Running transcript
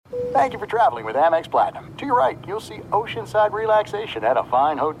Thank you for traveling with Amex Platinum. To your right, you'll see oceanside relaxation at a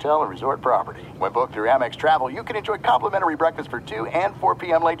fine hotel and resort property. When booked through Amex Travel, you can enjoy complimentary breakfast for 2 and 4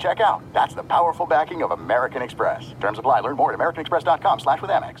 p.m. late checkout. That's the powerful backing of American Express. Terms apply. Learn more at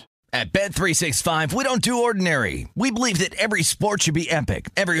americanexpress.com/withAmex. At Bet365, we don't do ordinary. We believe that every sport should be epic.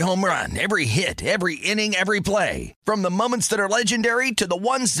 Every home run, every hit, every inning, every play. From the moments that are legendary to the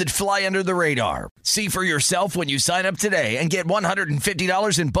ones that fly under the radar. See for yourself when you sign up today and get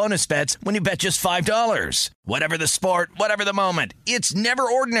 $150 in bonus bets when you bet just $5. Whatever the sport, whatever the moment, it's never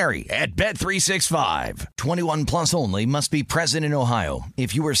ordinary at Bet365. 21 plus only. Must be present in Ohio.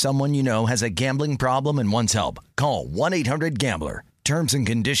 If you or someone you know has a gambling problem and wants help, call 1-800-GAMBLER. Terms and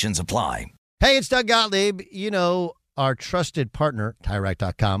conditions apply. Hey, it's Doug Gottlieb. You know, our trusted partner,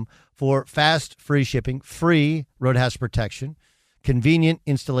 TireRack.com, for fast, free shipping, free road hazard protection, convenient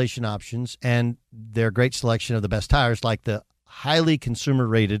installation options, and their great selection of the best tires like the highly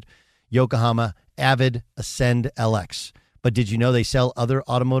consumer-rated Yokohama Avid Ascend LX. But did you know they sell other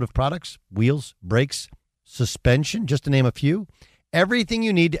automotive products? Wheels, brakes, suspension, just to name a few. Everything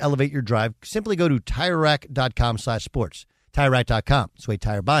you need to elevate your drive. Simply go to TireRack.com/sports. TireRack.com. It's the way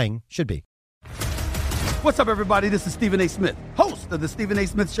tire buying should be. What's up, everybody? This is Stephen A. Smith, host of the Stephen A.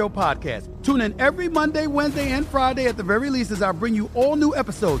 Smith Show podcast. Tune in every Monday, Wednesday, and Friday at the very least as I bring you all new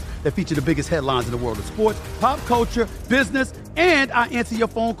episodes that feature the biggest headlines in the world of sports, pop culture, business, and I answer your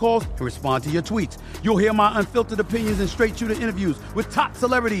phone calls and respond to your tweets. You'll hear my unfiltered opinions and straight-shooter interviews with top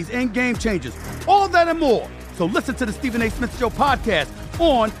celebrities and game changers. All that and more. So listen to the Stephen A. Smith Show podcast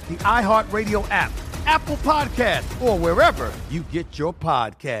on the iHeartRadio app, Apple Podcasts, or wherever you get your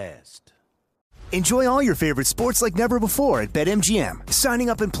podcast. Enjoy all your favorite sports like never before at BetMGM. Signing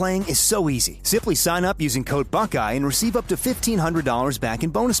up and playing is so easy. Simply sign up using code Buckeye and receive up to $1,500 back in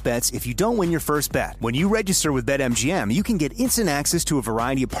bonus bets if you don't win your first bet. When you register with BetMGM, you can get instant access to a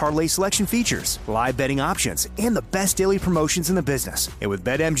variety of parlay selection features, live betting options, and the best daily promotions in the business. And with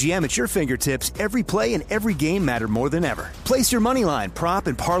BetMGM at your fingertips, every play and every game matter more than ever. Place your moneyline, prop,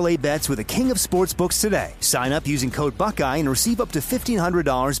 and parlay bets with the king of sportsbooks today. Sign up using code Buckeye and receive up to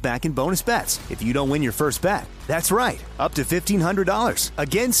 $1,500 back in bonus bets if you don't win your first bet. That's right, up to $1,500.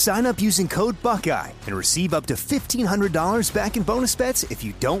 Again, sign up using code Buckeye and receive up to $1,500 back in bonus bets if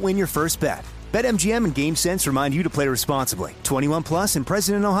you don't win your first bet. BetMGM and GameSense remind you to play responsibly. 21 plus and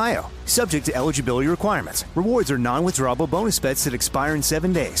present in Ohio. Subject to eligibility requirements. Rewards are non-withdrawable bonus bets that expire in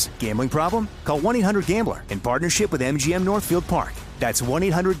 7 days. Gambling problem? Call 1-800-GAMBLER in partnership with MGM Northfield Park. That's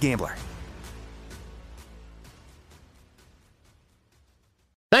 1-800-GAMBLER.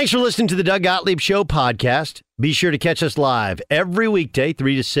 Thanks for listening to the Doug Gottlieb Show podcast. Be sure to catch us live every weekday,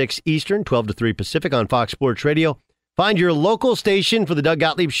 3 to 6 Eastern, 12 to 3 Pacific on Fox Sports Radio. Find your local station for the Doug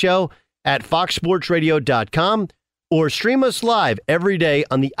Gottlieb Show at foxsportsradio.com or stream us live every day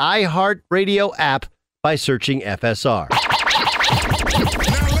on the iHeartRadio app by searching FSR. Now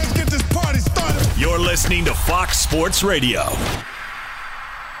let's get this party started. You're listening to Fox Sports Radio.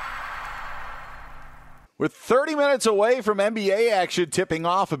 We're 30 minutes away from NBA action tipping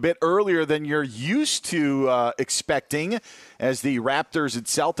off a bit earlier than you're used to expecting, as the Raptors and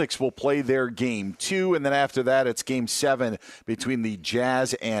Celtics will play their Game 2, and then after that it's Game 7 between the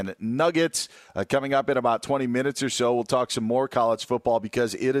Jazz and Nuggets. Coming up in about 20 minutes or so, we'll talk some more college football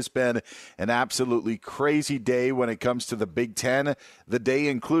because it has been an absolutely crazy day when it comes to the Big Ten, the day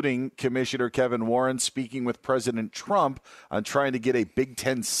including Commissioner Kevin Warren speaking with President Trump on trying to get a Big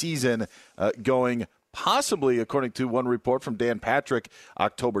Ten season going, possibly, according to one report from Dan Patrick,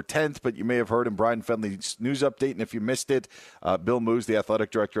 October 10th, but you may have heard in Brian Fenley's news update, and if you missed it, Bill Moos, the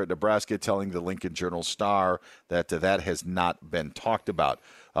athletic director at Nebraska, telling the Lincoln Journal-Star that that has not been talked about.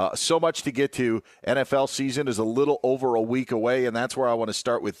 So much to get to. NFL season is a little over a week away, and that's where I want to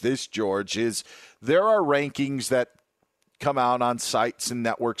start with this, George, is there are rankings that come out on sites and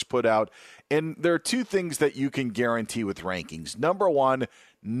networks put out, and there are two things that you can guarantee with rankings. Number one,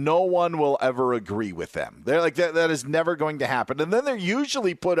 no one will ever agree with them. They're like, that is never going to happen. And then they're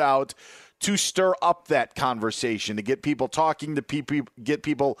usually put out to stir up that conversation, to get people talking, to get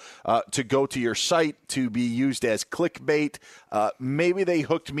people to go to your site, to be used as clickbait. Maybe they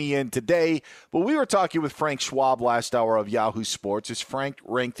hooked me in today, but we were talking with Frank Schwab last hour of Yahoo Sports as Frank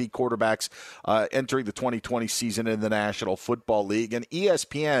ranked the quarterbacks entering the 2020 season in the National Football League, and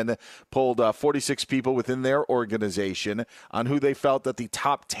ESPN pulled polled 46 people within their organization on who they felt that the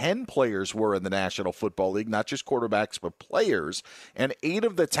top 10 players were in the National Football League, not just quarterbacks, but players. And 8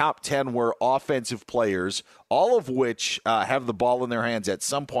 of the top 10 were offensive players, all of which have the ball in their hands at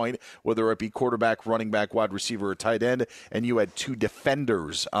some point, whether it be quarterback, running back, wide receiver, or tight end. And you had 2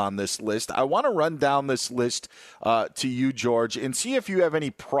 defenders on this list. I want to run down this list to you, George, and see if you have any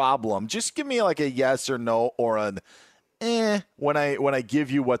problem. Just give me like a yes or no or an when I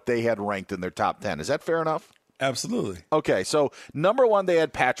give you what they had ranked in their top 10. Is that fair enough? Absolutely. Okay, so number 1, they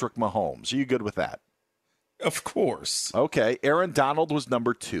had Patrick Mahomes. Are you good with that? Of course. Okay, Aaron Donald was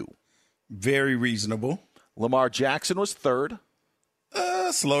number 2. Very reasonable. Lamar Jackson was 3rd.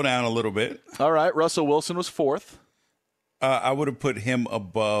 Slow down a little bit. All right, Russell Wilson was 4th. I would have put him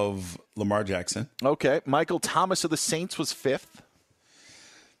above Lamar Jackson. Okay, Michael Thomas of the Saints was 5th.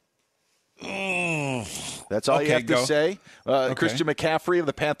 That's all you have to say. Christian McCaffrey of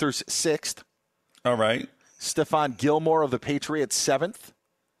the Panthers, 6th. All right. Stephon Gilmore of the Patriots, 7th.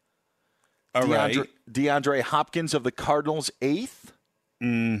 All right. DeAndre Hopkins of the Cardinals, 8th.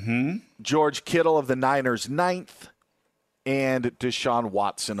 Mm-hmm. George Kittle of the Niners, 9th. And Deshaun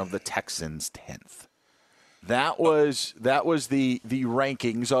Watson of the Texans, 10th. That was the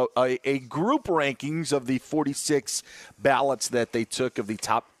rankings, a group rankings of the 46 ballots that they took of the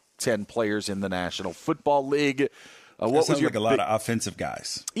top 10 players in the National Football League. What was your like a lot of offensive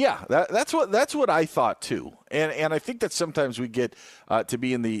guys? Yeah, that's what I thought too, and I think that sometimes we get to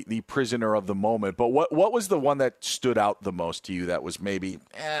be in the prisoner of the moment. But what was the one that stood out the most to you? That was maybe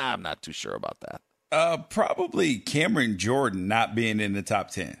I'm not too sure about that. Probably Cameron Jordan not being in the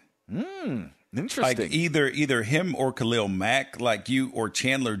top 10. Interesting. Like either him or Khalil Mack, like you, or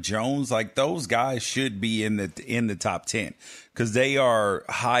Chandler Jones, like those guys should be in the top 10 because they are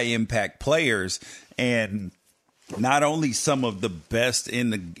high impact players and not only some of the best in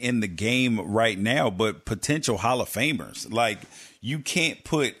the game right now, but potential Hall of Famers. Like you can't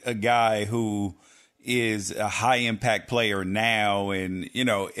put a guy who is a high impact player now and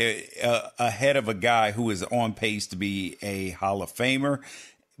ahead of a guy who is on pace to be a Hall of Famer.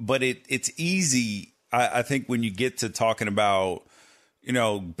 But it's easy, I think, when you get to talking about,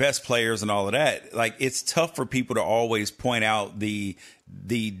 best players and all of that, like it's tough for people to always point out the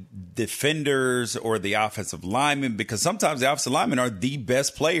defenders or the offensive linemen, because sometimes the offensive linemen are the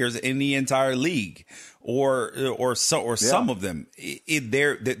best players in the entire league, or some of them.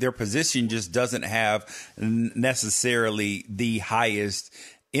 Their position just doesn't have necessarily the highest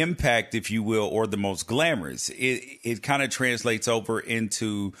impact, if you will, or the most glamorous. It kind of translates over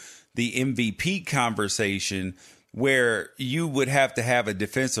into the MVP conversation, where you would have to have a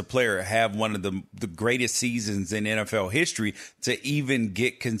defensive player have one of the greatest seasons in NFL history to even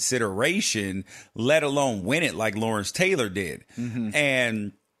get consideration, let alone win it like Lawrence Taylor did. Mm-hmm.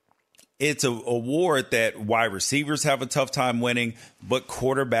 And it's an award that wide receivers have a tough time winning, but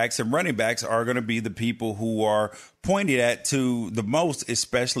quarterbacks and running backs are going to be the people who are pointed at to the most,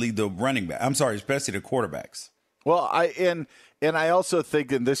 especially the especially the quarterbacks. Well, I also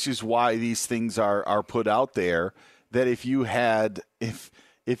think, and this is why these things are put out there, that if you had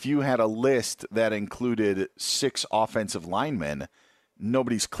a list that included 6 offensive linemen,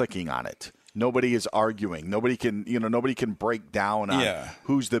 nobody's clicking on it. Nobody is arguing. Nobody can break down on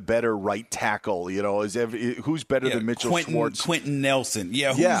who's the better right tackle. Who's better than Mitchell Schwartz? Quentin Nelson.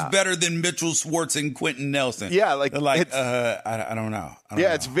 Who's better than Mitchell Schwartz and Quentin Nelson? Yeah, I don't know.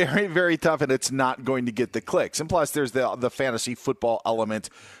 It's very, very tough, and it's not going to get the clicks. And plus, there's the fantasy football element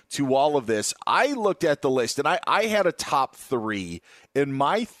to all of this. I looked at the list, and I had a top 3, and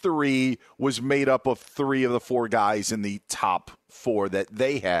my 3 was made up of 3 of the 4 guys in the top 4 that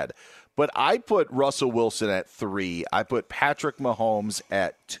they had. But I put Russell Wilson at 3. I put Patrick Mahomes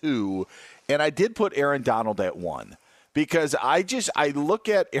at 2. And I did put Aaron Donald at 1. Because I look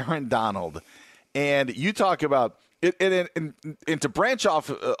at Aaron Donald, and you talk about it, and to branch off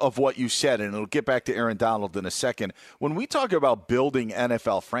of what you said, and it'll get back to Aaron Donald in a second. When we talk about building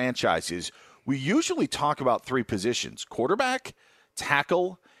NFL franchises, we usually talk about 3 positions: quarterback,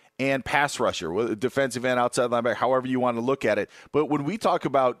 tackle, and pass rusher, defensive end, outside linebacker, however you want to look at it. But when we talk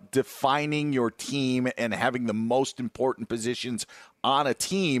about defining your team and having the most important positions on a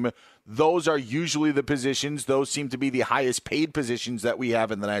team, those are usually the positions. Those seem to be the highest paid positions that we have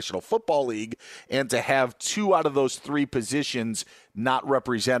in the National Football League. And to have 2 out of those 3 positions not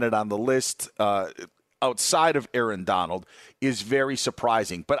represented on the list outside of Aaron Donald is very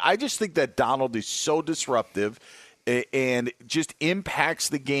surprising. But I just think that Donald is so disruptive and just impacts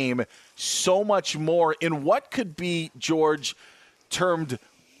the game so much more in what could be, George, termed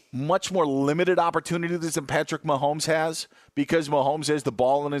much more limited opportunities than Patrick Mahomes has, because Mahomes has the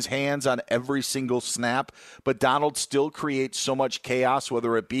ball in his hands on every single snap, but Donald still creates so much chaos,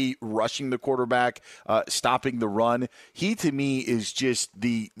 whether it be rushing the quarterback, stopping the run. He, to me, is just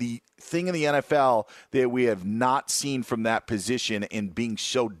the thing in the NFL that we have not seen from that position in being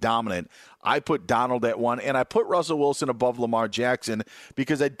so dominant. I put Donald at 1, and I put Russell Wilson above Lamar Jackson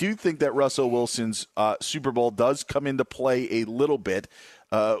because I do think that Russell Wilson's Super Bowl does come into play a little bit,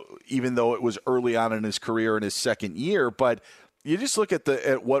 even though it was early on in his career in his second year. But you just look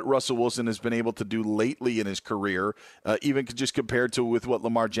at what Russell Wilson has been able to do lately in his career, even just compared to with what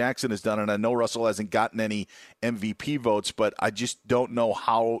Lamar Jackson has done. And I know Russell hasn't gotten any MVP votes, but I just don't know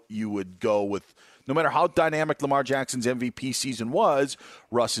how you would go with, no matter how dynamic Lamar Jackson's MVP season was,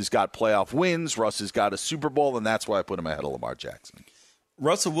 Russ has got playoff wins, Russ has got a Super Bowl, and that's why I put him ahead of Lamar Jackson.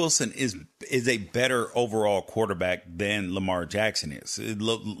 Russell Wilson is a better overall quarterback than Lamar Jackson is.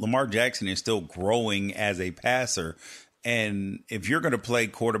 Lamar Jackson is still growing as a passer. And if you're going to play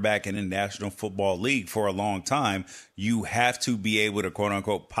quarterback in the National Football League for a long time, you have to be able to, quote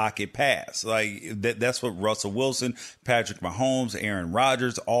unquote, pocket pass. Like that's what Russell Wilson, Patrick Mahomes, Aaron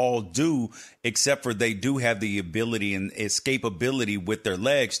Rodgers all do, except for they do have the ability and escapability with their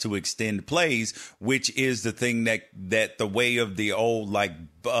legs to extend plays, which is the thing that the way of the old,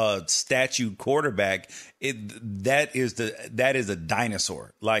 statue quarterback, that is a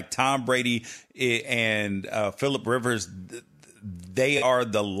dinosaur. Like Tom Brady and Phillip Rivers, they are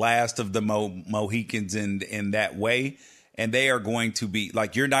the last of the Mohicans in that way. And they are going to be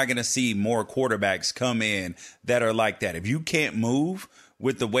like, you're not going to see more quarterbacks come in that are like that. If you can't move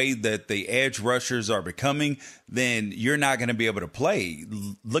with the way that the edge rushers are becoming, then you're not going to be able to play.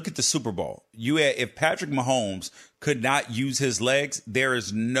 Look at the Super Bowl. If Patrick Mahomes could not use his legs, there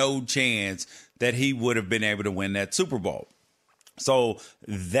is no chance that he would have been able to win that Super Bowl. So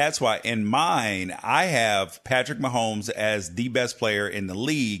that's why in mine, I have Patrick Mahomes as the best player in the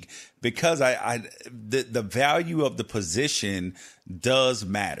league, because the value of the position does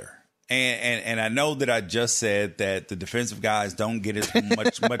matter. And I know that I just said that the defensive guys don't get as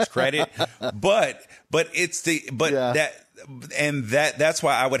much credit, but that's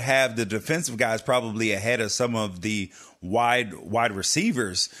why I would have the defensive guys probably ahead of some of the wide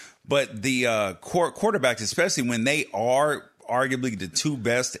receivers. But the quarterbacks, especially when they are arguably the two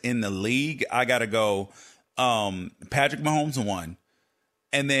best in the league, I got to go Patrick Mahomes 1,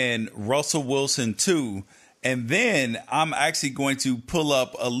 and then Russell Wilson 2. And then I'm actually going to pull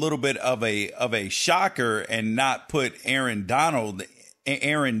up a little bit of a shocker and not put Aaron Donald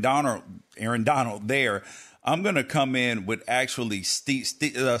there. I'm going to come in with actually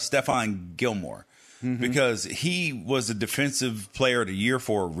Stephon Gilmore, because he was a defensive player of the year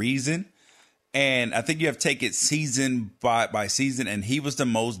for a reason. And I think you have to take it season by season, and he was the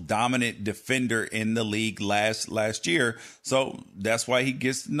most dominant defender in the league last year. So that's why he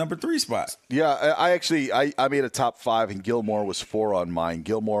gets the number 3 spot. Yeah, I made a top 5, and Gilmore was 4 on mine.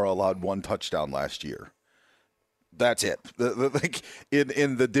 Gilmore allowed 1 touchdown last year. That's it.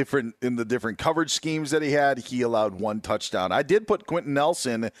 In the different coverage schemes that he had, he allowed 1 touchdown. I did put Quentin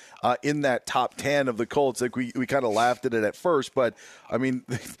Nelson in that top 10 of the Colts. Like we kind of laughed at it at first, but I mean,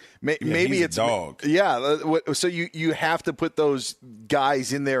 maybe it's a dog. Yeah. So you have to put those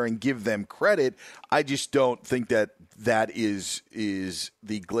guys in there and give them credit. I just don't think that is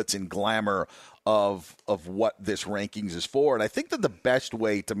the glitz and glamour of what this rankings is for. And I think that the best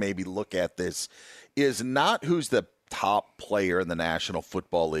way to maybe look at this is not who's the top player in the National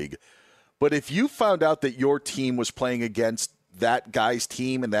Football League, but if you found out that your team was playing against that guy's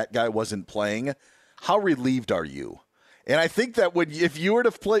team and that guy wasn't playing, how relieved are you? And I think that if you were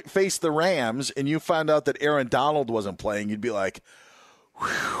to face the Rams and you found out that Aaron Donald wasn't playing, you'd be like,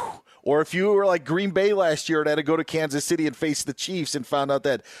 whew. Or if you were like Green Bay last year and had to go to Kansas City and face the Chiefs and found out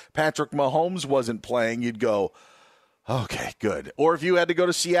that Patrick Mahomes wasn't playing, you'd go, okay, good. Or if you had to go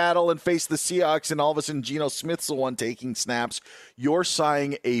to Seattle and face the Seahawks and all of a sudden Geno Smith's the one taking snaps, you're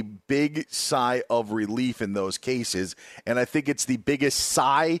sighing a big sigh of relief in those cases. And I think it's the biggest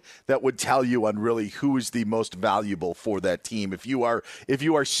sigh that would tell you on really who is the most valuable for that team. If you are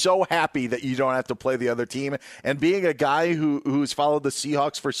so happy that you don't have to play the other team, and being a guy who's followed the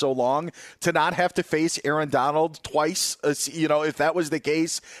Seahawks for so long, to not have to face Aaron Donald twice, if that was the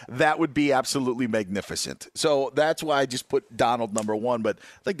case, that would be absolutely magnificent. So that's why I just put Donald number 1, but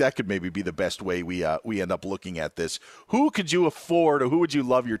I think that could maybe be the best way we end up looking at this. Who could you afford, or who would you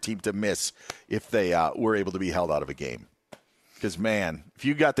love your team to miss if they were able to be held out of a game? Because, man, if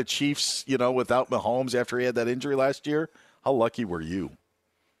you got the Chiefs, without Mahomes after he had that injury last year, how lucky were you?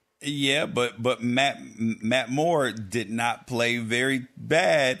 Yeah, but Matt Moore did not play very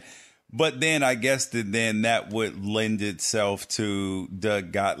bad. But then I guess that would lend itself to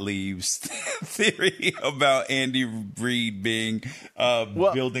Doug Gottlieb's theory about Andy Reid being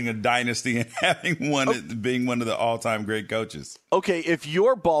building a dynasty and having being one of the all-time great coaches. Okay, if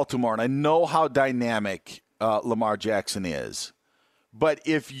you're Baltimore, and I know how dynamic Lamar Jackson is, but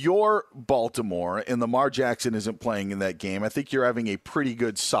if you're Baltimore and Lamar Jackson isn't playing in that game, I think you're having a pretty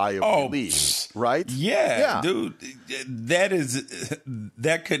good sigh of relief, right? Yeah, dude,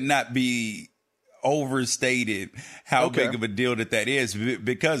 that could not be overstated how big of a deal that is,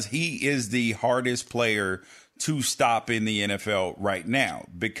 because he is the hardest player to stop in the NFL right now,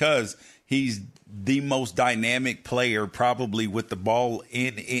 because he's the most dynamic player probably with the ball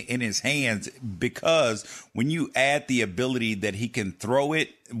in his hands, because when you add the ability that he can throw it,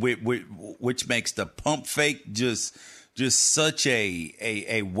 which makes the pump fake just such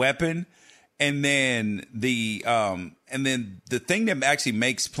a weapon. And then the thing that actually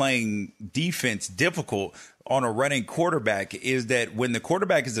makes playing defense difficult on a running quarterback is that when the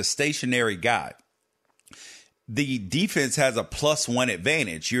quarterback is a stationary guy, the defense has a +1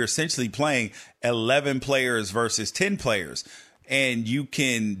 advantage. You're essentially playing 11 players versus 10 players, and you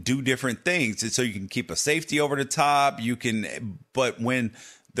can do different things. And so you can keep a safety over the top. But when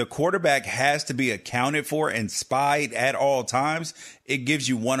the quarterback has to be accounted for and spied at all times, it gives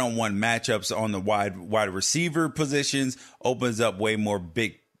you one-on-one matchups on the wide receiver positions, opens up way more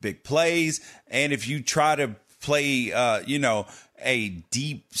big plays. And if you try to play, a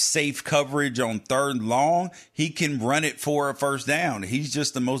deep, safe coverage on 3rd and long, he can run it for a first down. He's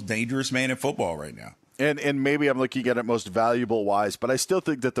just the most dangerous man in football right now. And maybe I'm looking at it most valuable wise, but I still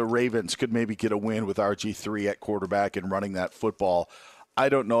think that the Ravens could maybe get a win with RG3 at quarterback and running that football. I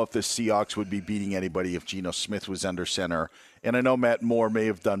don't know if the Seahawks would be beating anybody if Geno Smith was under center. And I know Matt Moore may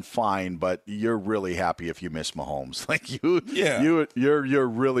have done fine, but you're really happy if you miss Mahomes. You're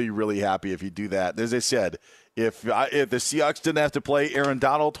really, really happy if you do that. As I said, if the Seahawks didn't have to play Aaron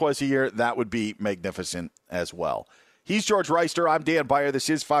Donald twice a year, that would be magnificent as well. He's George Reister. I'm Dan Beyer. This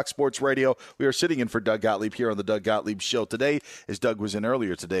is Fox Sports Radio. We are sitting in for Doug Gottlieb here on the Doug Gottlieb Show today, as Doug was in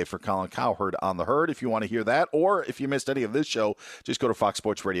earlier today for Colin Cowherd on The Herd. If you want to hear that, or if you missed any of this show, just go to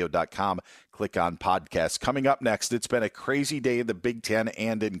foxsportsradio.com, click on podcasts. Coming up next, it's been a crazy day in the Big Ten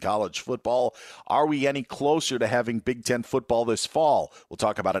and in college football. Are we any closer to having Big Ten football this fall? We'll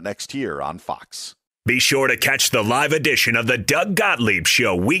talk about it next year on Fox. Be sure to catch the live edition of the Doug Gottlieb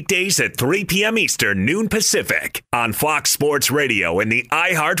Show weekdays at 3 p.m. Eastern, noon Pacific on Fox Sports Radio and the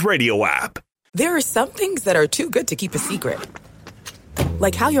iHeartRadio app. There are some things that are too good to keep a secret.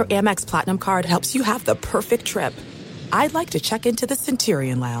 Like how your Amex Platinum card helps you have the perfect trip. I'd like to check into the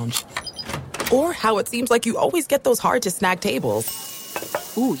Centurion Lounge. Or how it seems like you always get those hard-to-snag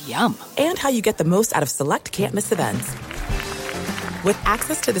tables. Ooh, yum. And how you get the most out of select can't-miss events. With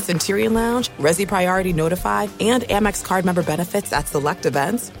access to the Centurion Lounge, Resi Priority Notified, and Amex card member benefits at select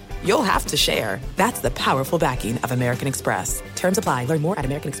events, you'll have to share. That's the powerful backing of American Express. Terms apply. Learn more at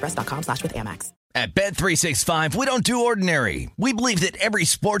americanexpress.com/withAmex. At Bet365, we don't do ordinary. We believe that every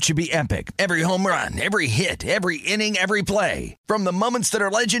sport should be epic. Every home run, every hit, every inning, every play. From the moments that are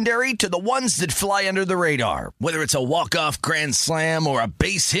legendary to the ones that fly under the radar. Whether it's a walk-off grand slam or a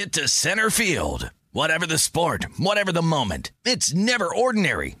base hit to center field. Whatever the sport, whatever the moment, it's never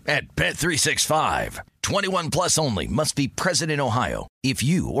ordinary at Bet365. 21 plus only. Must be present in Ohio. If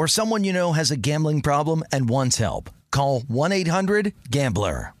you or someone you know has a gambling problem and wants help, call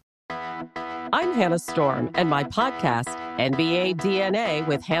 1-800-GAMBLER. I'm Hannah Storm, and my podcast, NBA DNA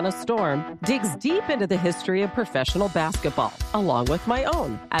with Hannah Storm, digs deep into the history of professional basketball, along with my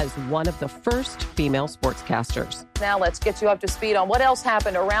own, as one of the first female sportscasters. Now let's get you up to speed on what else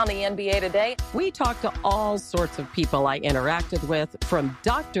happened around the NBA today. We talked to all sorts of people I interacted with, from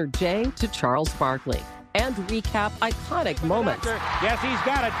Dr. J to Charles Barkley, and recap iconic moments. Yes, he's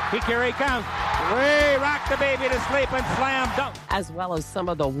got it. Here he comes. Way rock the baby to sleep and slam dunk. As well as some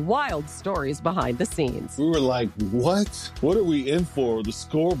of the wild stories behind the scenes. We were like, what? What are we in for? The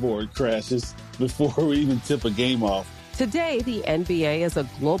scoreboard crashes before we even tip a game off. Today, the NBA is a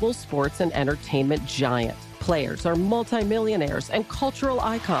global sports and entertainment giant. Players are multimillionaires and cultural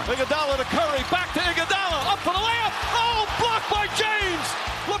icons. Iguodala to Curry, back to Iguodala, up for the layup. Oh, blocked by James.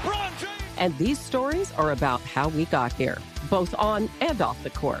 LeBron James. And these stories are about how we got here, both on and off the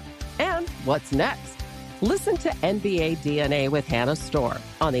court. And what's next? Listen to NBA DNA with Hannah Storm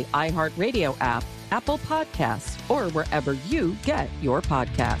on the iHeartRadio app, Apple Podcasts, or wherever you get your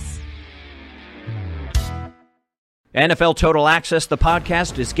podcasts. NFL Total Access, the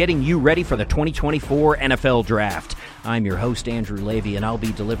podcast, is getting you ready for the 2024 NFL Draft. I'm your host, Andrew Levy, and I'll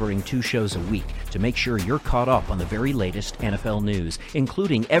be delivering 2 shows a week to make sure you're caught up on the very latest NFL news,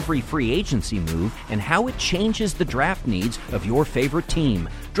 including every free agency move and how it changes the draft needs of your favorite team.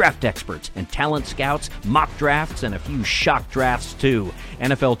 Draft experts and talent scouts, mock drafts, and a few shock drafts, too.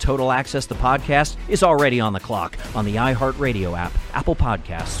 NFL Total Access, the podcast, is already on the clock on the iHeartRadio app, Apple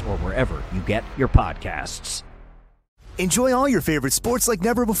Podcasts, or wherever you get your podcasts. Enjoy all your favorite sports like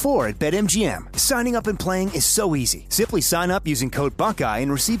never before at BetMGM. Signing up and playing is so easy. Simply sign up using code Buckeye and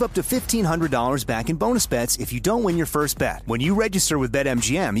receive up to $1,500 back in bonus bets if you don't win your first bet. When you register with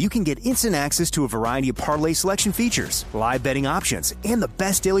BetMGM, you can get instant access to a variety of parlay selection features, live betting options, and the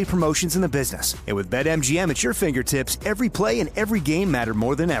best daily promotions in the business. And with BetMGM at your fingertips, every play and every game matter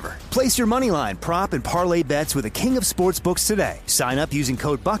more than ever. Place your moneyline, prop, and parlay bets with the king of sportsbooks today. Sign up using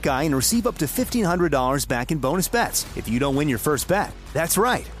code Buckeye and receive up to $1,500 back in bonus bets if you don't win your first bet. That's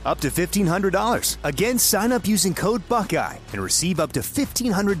right, up to $1,500. Again, sign up using code Buckeye and receive up to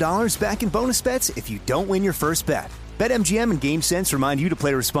 $1,500 back in bonus bets if you don't win your first bet. BetMGM and GameSense remind you to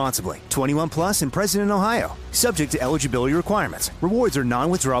play responsibly. 21 plus and present in Ohio. Subject to eligibility requirements. Rewards are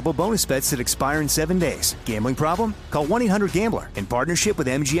non-withdrawable bonus bets that expire in 7 days. Gambling problem? Call 1-800-GAMBLER in partnership with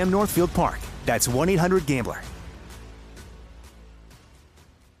MGM Northfield Park. That's 1-800-GAMBLER.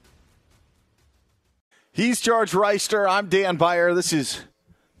 He's George Reister. I'm Dan Beyer. This is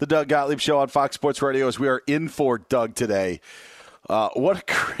the Doug Gottlieb Show on Fox Sports Radio as we are in for Doug today. What a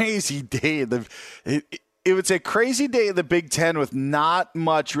crazy day. It was a crazy day in the Big Ten with not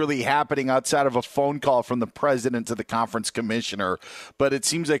much really happening outside of a phone call from the president to the conference commissioner. But it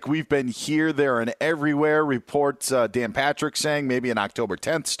seems like we've been here, there, and everywhere. Reports Dan Patrick saying maybe an October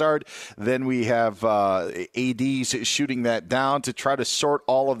 10th start. Then we have ADs shooting that down to try to sort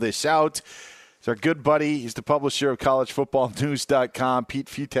all of this out. It's our good buddy. He's the publisher of collegefootballnews.com. Pete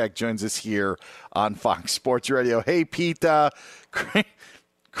Fiutak joins us here on Fox Sports Radio. Hey, Pete,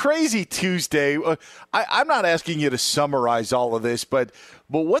 crazy Tuesday. I'm not asking you to summarize all of this, but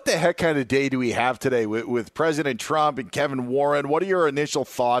what the heck kind of day do we have today with President Trump and Kevin Warren? What are your initial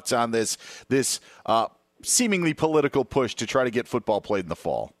thoughts on this seemingly political push to try to get football played in the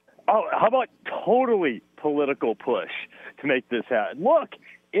fall? Oh, how about totally political push to make this happen? Look,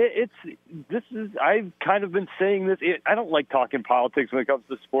 I've kind of been saying this. I don't like talking politics when it comes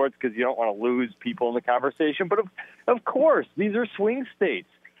to sports because you don't want to lose people in the conversation. But of course, these are swing states: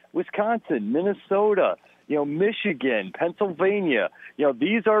 Wisconsin, Minnesota, Michigan, Pennsylvania.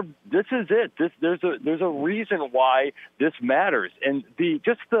 This is it. There's a reason why this matters, and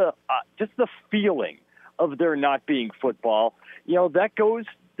just the feeling of there not being football, that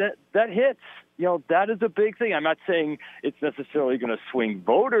hits. That is a big thing. I'm not saying it's necessarily going to swing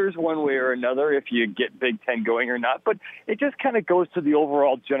voters one way or another if you get Big Ten going or not, but it just kind of goes to the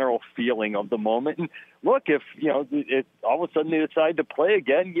overall general feeling of the moment. And look, if all of a sudden they decide to play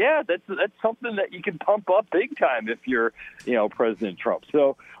again, that's something that you can pump up big time if you're, President Trump.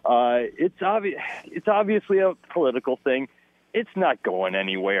 So it's obviously a political thing. It's not going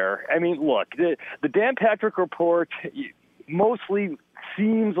anywhere. I mean, look, the Dan Patrick report mostly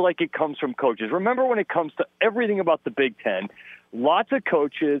seems like it comes from coaches. Remember, when it comes to everything about the Big Ten, lots of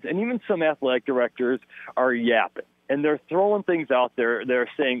coaches and even some athletic directors are yapping. And they're throwing things out there. They're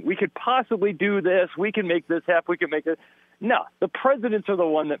saying, we could possibly do this. We can make this happen. We can make it. No, the presidents are the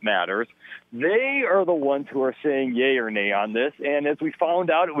one that matters. They are the ones who are saying yay or nay on this. And as we found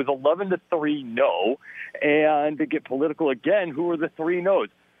out, it was 11-3 no. And to get political again, who are the 3 no's?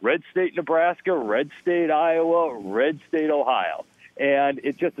 Red State Nebraska, Red State Iowa, Red State Ohio. And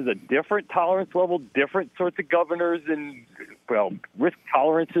it just is a different tolerance level, different sorts of governors and, risk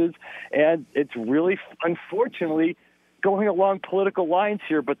tolerances. And it's really, unfortunately, going along political lines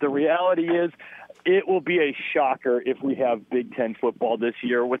here. But the reality is it will be a shocker if we have Big Ten football this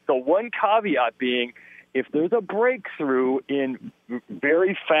year, with the one caveat being if there's a breakthrough in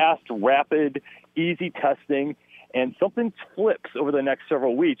very fast, rapid, easy testing, and something flips over the next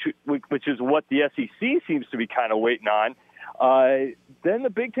several weeks, which is what the SEC seems to be kind of waiting on, then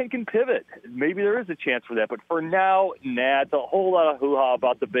the Big Ten can pivot. Maybe there is a chance for that. But for now, it's a whole lot of hoo-ha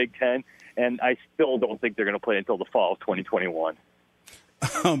about the Big Ten, and I still don't think they're going to play until the fall of 2021.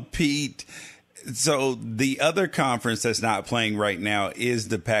 Pete, so the other conference that's not playing right now is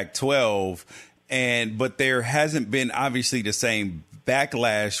the Pac-12, but there hasn't been obviously the same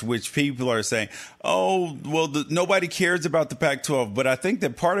backlash, which people are saying, nobody cares about the Pac-12. But I think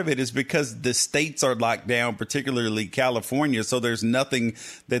that part of it is because the states are locked down, particularly California. So there's nothing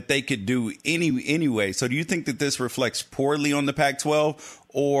that they could do anyway. So do you think that this reflects poorly on the Pac-12,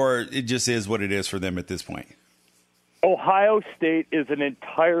 or it just is what it is for them at this point? Ohio State is an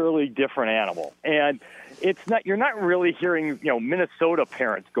entirely different animal, and it's not. You're not really hearing, Minnesota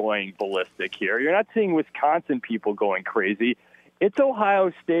parents going ballistic here. You're not seeing Wisconsin people going crazy. It's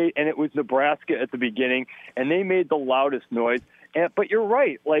Ohio State, and it was Nebraska at the beginning, and they made the loudest noise. But you're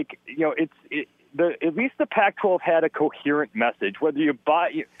right. Like, at least the Pac-12 had a coherent message. Whether no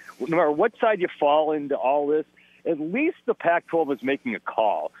matter what side you fall into all this, at least the Pac-12 is making a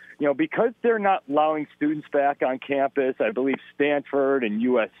call. Because they're not allowing students back on campus, I believe Stanford and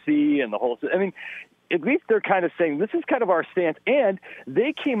USC and the whole – I mean, at least they're kind of saying this is kind of our stance. And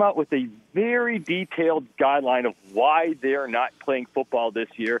they came out with a very detailed guideline of why they're not playing football this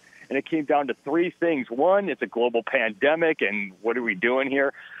year. And it came down to three things. One, it's a global pandemic, and what are we doing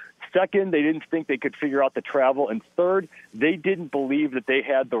here? Second, they didn't think they could figure out the travel. And third, they didn't believe that they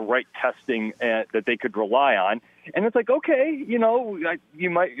had the right testing that they could rely on. And it's like, okay, you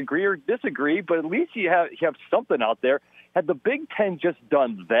might agree or disagree, but at least you have something out there. Had the Big Ten just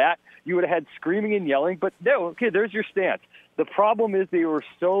done that, you would have had screaming and yelling. But no, okay, there's your stance. The problem is they were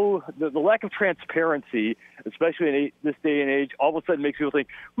the lack of transparency, especially in this day and age, all of a sudden makes people think,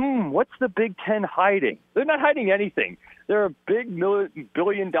 what's the Big Ten hiding? They're not hiding anything. They're a big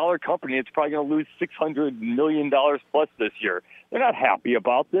billion-dollar company. It's probably going to lose $600 million plus this year. They're not happy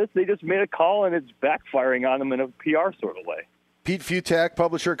about this. They just made a call, and it's backfiring on them in a PR sort of way. Pete Fiutak,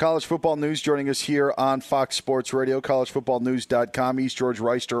 publisher of College Football News, joining us here on Fox Sports Radio, collegefootballnews.com. He's George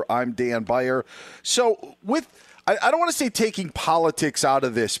Reister. I'm Dan Beyer. So I don't want to say taking politics out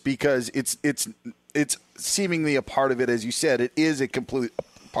of this because it's seemingly a part of it, as you said. It is a complete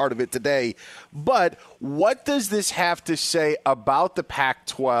part of it today. But what does this have to say about the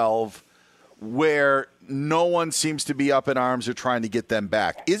Pac-12 where no one seems to be up in arms or trying to get them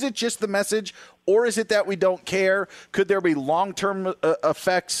back? Is it just the message, or is it that we don't care? Could there be long-term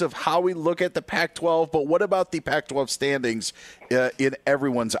effects of how we look at the Pac-12? But what about the Pac-12 standings in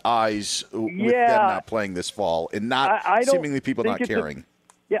everyone's eyes with them not playing this fall and not seemingly people not caring?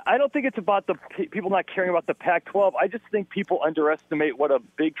 I don't think it's about the people not caring about the Pac-12. I just think people underestimate what a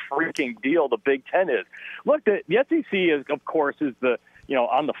big freaking deal the Big Ten is. Look, the SEC is, of course, is the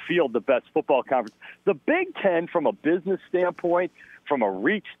on the field the best football conference. The Big Ten, from a business standpoint, from a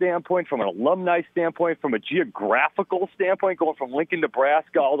reach standpoint, from an alumni standpoint, from a geographical standpoint, going from Lincoln,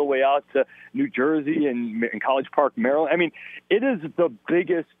 Nebraska, all the way out to New Jersey and College Park, Maryland. I mean, it is the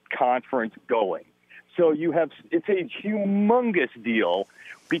biggest conference going. So it's a humongous deal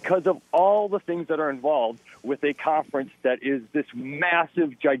because of all the things that are involved with a conference that is this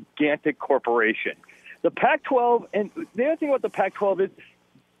massive, gigantic corporation. The Pac-12, and the other thing about the Pac-12 is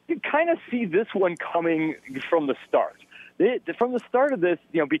you kind of see this one coming from the start. From the start of this,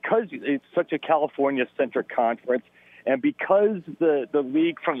 because it's such a California-centric conference, and because the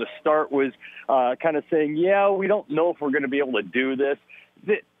league from the start was kind of saying, we don't know if we're going to be able to do this,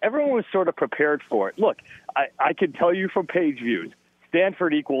 everyone was sort of prepared for it. Look, I can tell you from page views,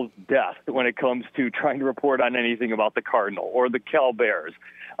 Stanford equals death when it comes to trying to report on anything about the Cardinal or the Cal Bears.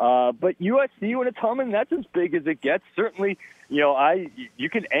 But USC, when it's humming, that's as big as it gets. Certainly, you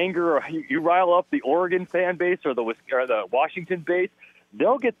can anger or you rile up the Oregon fan base or the Washington base.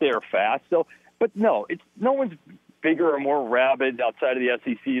 They'll get there fast. So, but no one's bigger or more rabid outside of the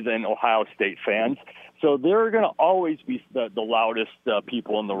SEC than Ohio State fans. So they're going to always be the loudest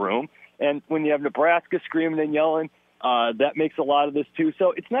people in the room. And when you have Nebraska screaming and yelling, that makes a lot of this too.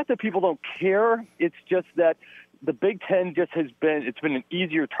 So it's not that people don't care. It's just that the Big Ten it's been an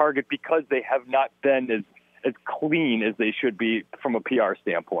easier target because they have not been as clean as they should be from a PR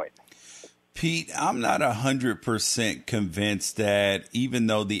standpoint. Pete, I'm not 100% convinced that even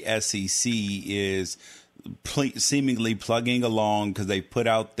though the SEC is seemingly plugging along because they put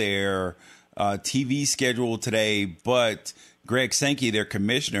out their TV schedule today, but Greg Sankey, their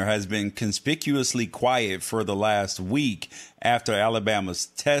commissioner, has been conspicuously quiet for the last week after Alabama's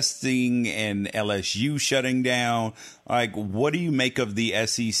testing and LSU shutting down. Like, what do you make of the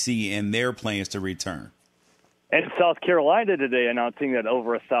SEC and their plans to return? And South Carolina today announcing that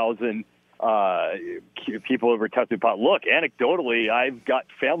over 1,000 people have tested positive. Look, anecdotally, I've got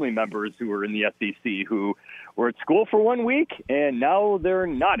family members who are in the SEC who were at school for 1 week, and now they're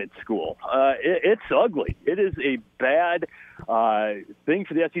not at school. It's ugly. It is a bad thing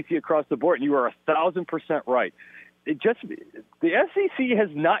for the SEC across the board, and you are 1,000% right. The SEC has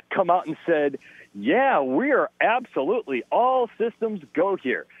not come out and said, we are absolutely all systems go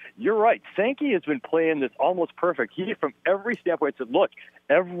here. You're right. Sankey has been playing this almost perfect. He, from every standpoint, said, look,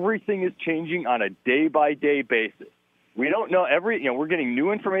 everything is changing on a day-by-day basis. We don't know we're getting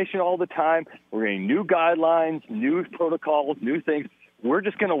new information all the time. We're getting new guidelines, new protocols, new things. we're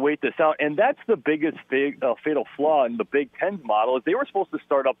just going to wait this out. And that's the biggest fatal flaw in the Big Ten's model is they were supposed to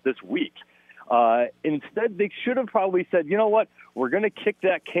start up this week. Instead, they should have probably said, you know what, we're going to kick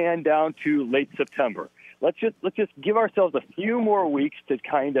that can down to late September. Let's just give ourselves a few more weeks to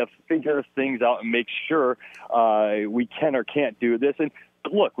kind of figure things out and make sure we can or can't do this. And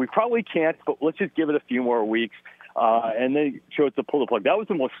look, we probably can't, but let's just give it a few more weeks. And then chose to pull the plug. That was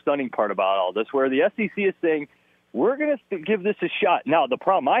the most stunning part about all this, where the SEC is saying, we're going to give this a shot. Now, the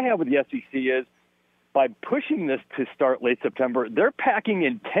problem I have with the SEC is by pushing this to start late September, they're packing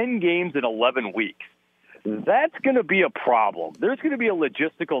in 10 games in 11 weeks. That's going to be a problem. There's going to be a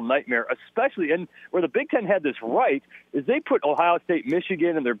logistical nightmare, especially, and where the Big Ten had this right is they put Ohio State,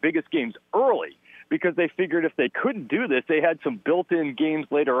 Michigan in their biggest games early because they figured if they couldn't do this, they had some built-in games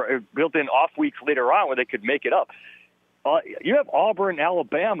later, or built-in off weeks later on where they could make it up. You have Auburn,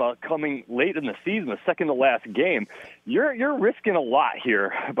 Alabama coming late in the season, the second to last game. You're risking a lot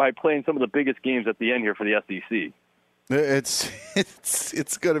here by playing some of the biggest games at the end here for the SEC.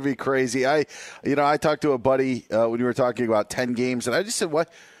 It's going to be crazy. I talked to a buddy when we were talking about 10 games, and I just said,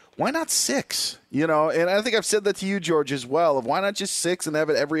 why not 6? And I think I've said that to you, George, as well. Of why not just 6 and have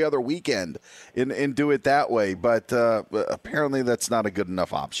it every other weekend and do it that way? But apparently that's not a good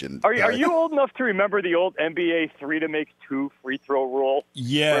enough option. Are you old enough to remember the old NBA 3-to-make-2 free throw rule?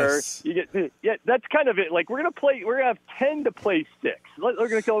 Yes. That's kind of it. Like we're gonna have 10 to play 6. We're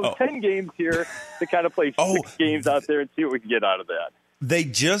gonna go 10 games here to kind of play 6 games out there and see what we can get out of that. They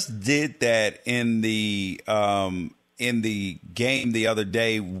just did that in the game the other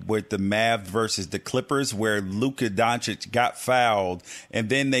day with the Mavs versus the Clippers, where Luka Doncic got fouled, and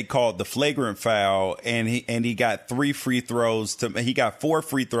then they called the flagrant foul, and he got 3 free throws he got 4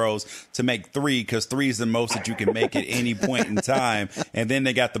 free throws to make 3, because 3 is the most that you can make at any point in time, and then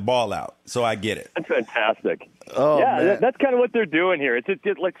they got the ball out. So I get it. That's fantastic. Oh, yeah, that's kind of what they're doing here. It's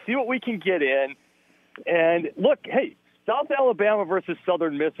let's see what we can get in, and look, hey. South Alabama versus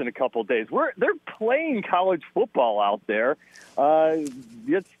Southern Miss in a couple of days. They're playing college football out there.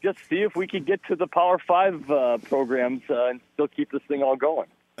 Let's just see if we can get to the Power 5 programs and still keep this thing all going.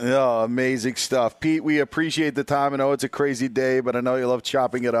 Oh, amazing stuff. Pete, we appreciate the time. I know it's a crazy day, but I know you love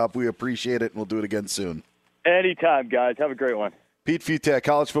chopping it up. We appreciate it, and we'll do it again soon. Anytime, guys. Have a great one. Pete Fiutak,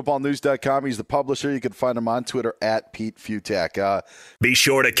 collegefootballnews.com. He's the publisher. You can find him on Twitter at Pete Fiutak. Be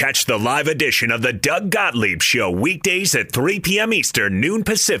sure to catch the live edition of the Doug Gottlieb Show weekdays at 3 p.m. Eastern, noon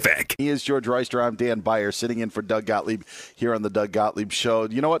Pacific. He is George Reister. I'm Dan Beyer, sitting in for Doug Gottlieb here on the Doug Gottlieb Show.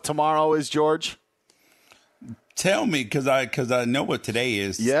 You know what tomorrow is, George? Tell me, because I know what today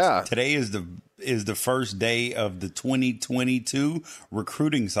is. Yeah. Today is the first day of the 2022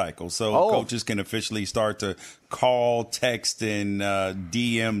 recruiting cycle. So coaches can officially start to call, text, and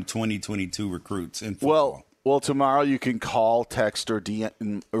DM 2022 recruits in football. Well, tomorrow you can call, text, or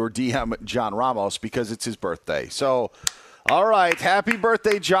DM John Ramos because it's his birthday. So, all right, happy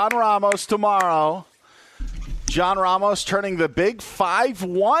birthday, John Ramos, tomorrow. John Ramos turning the big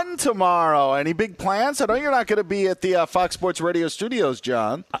 5-1 tomorrow. Any big plans? I know you're not going to be at the Fox Sports Radio studios,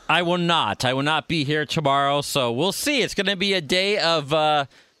 John. I will not. I will not be here tomorrow, so we'll see. It's going to be a day of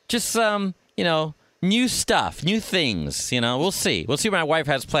just some, new stuff, new things. We'll see. We'll see what my wife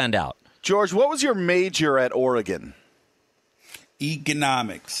has planned out. George, what was your major at Oregon?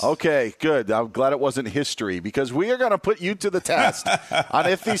 Economics. Okay, good. I'm glad it wasn't history, because we are going to put you to the test on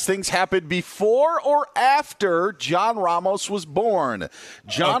if these things happened before or after John Ramos was born.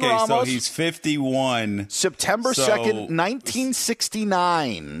 Ramos, so he's 51. September 2nd,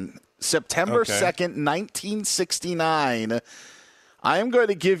 1969. September 2nd, 1969. I am going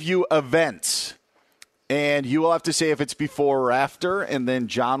to give you events, and you will have to say if it's before or after, and then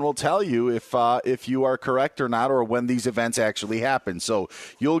John will tell you if you are correct or not, or when these events actually happen. So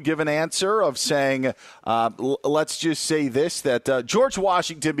you'll give an answer of saying, let's just say this, that George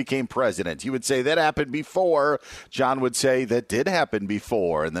Washington became president. You would say that happened before. John would say that did happen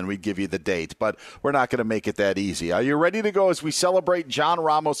before, and then we'd give you the date. But we're not going to make it that easy. Are you ready to go as we celebrate John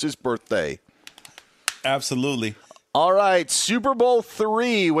Ramos's birthday? Absolutely. All right, Super Bowl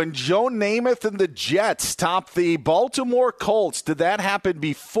III, when Joe Namath and the Jets topped the Baltimore Colts, did that happen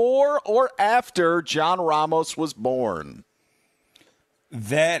before or after John Ramos was born?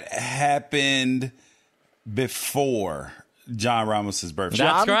 That happened before John Ramos's birthday.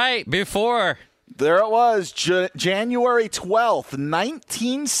 That's right, before. There it was, January 12th,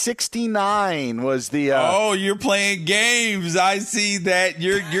 1969 was the... Oh, you're playing games. I see that.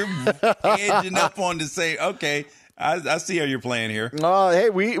 You're edging up on to say, okay, I see how you're playing here.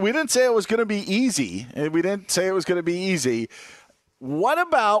 Hey, we didn't say it was going to be easy. We didn't say it was going to be easy. What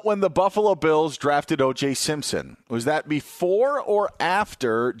about when the Buffalo Bills drafted O.J. Simpson? Was that before or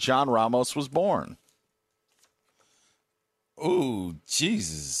after John Ramos was born? Oh,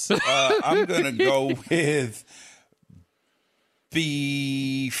 Jesus. I'm going to go with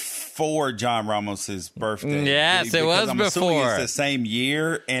before John Ramos's birthday. Yes, it was I'm before. assuming it's the same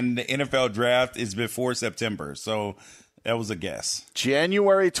year, and the NFL draft is before September. So that was a guess.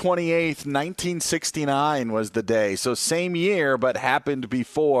 January 28th, 1969 was the day. So same year, but happened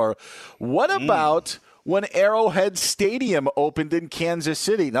before. What about when Arrowhead Stadium opened in Kansas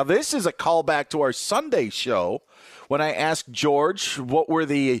City? Now, this is a callback to our Sunday show when I asked George what were two of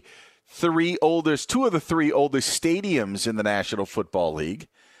the three oldest stadiums in the National Football League.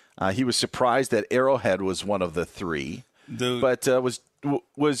 He was surprised that Arrowhead was one of the three. Dude. But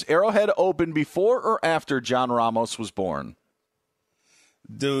was Arrowhead open before or after John Ramos was born?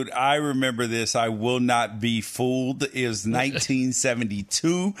 Dude, I remember this. I will not be fooled. It was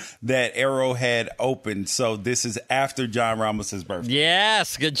 1972 that Arrowhead opened. So this is after John Ramos's birthday.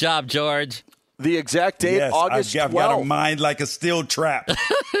 Yes, good job, George. The exact date, yes, August 12th. I've got a mind like a steel trap.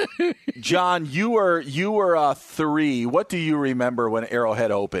 John, you were 3. What do you remember when Arrowhead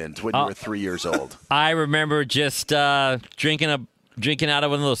opened when you were 3 years old? I remember just drinking out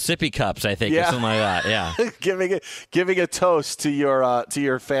of one of those sippy cups, I think, or something like that. Yeah, giving a toast to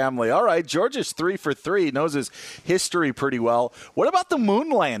your family. All right, George is 3 for 3. Knows his history pretty well. What about the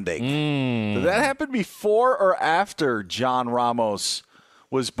moon landing? Did that happen before or after John Ramos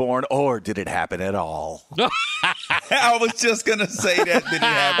was born, or did it happen at all? I was just going to say that. Did it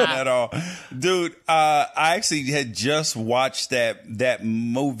happen at all? Dude, I actually had just watched that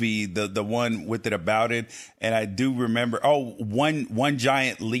movie, the one with it about it, and I do remember, one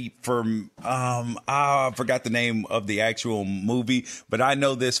giant leap from, I forgot the name of the actual movie, but I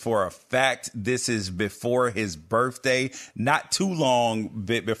know this for a fact. This is before his birthday, not too long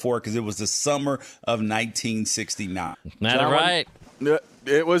before, because it was the summer of 1969. That's right.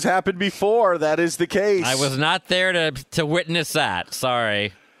 It was happened before. That is the case. I was not there to witness that.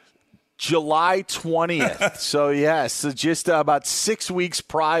 Sorry. July 20th. So, yes, just about 6 weeks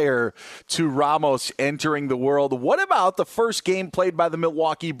prior to Ramos entering the world. What about the first game played by the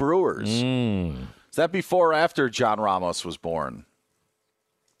Milwaukee Brewers? Is that before or after John Ramos was born?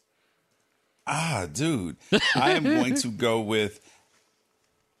 Dude, I am going to go with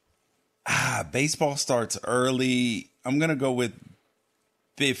baseball starts early. I'm going to go with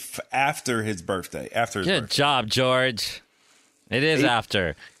after his birthday. Good job, George. It is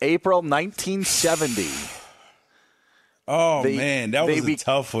after. April 1970. Man, that was a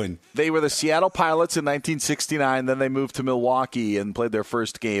tough one. They were the Seattle Pilots in 1969. Then they moved to Milwaukee and played their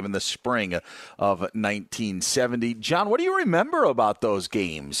first game in the spring of 1970. John, what do you remember about those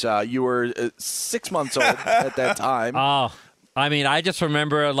games? You were 6 months old at that time. I mean, I just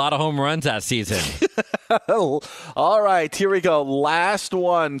remember a lot of home runs that season. All right, here we go. Last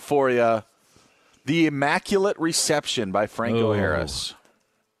one for you. The Immaculate Reception by Franco Harris.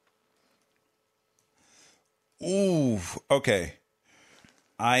 Ooh, okay.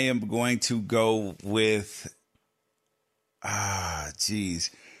 I am going to go with,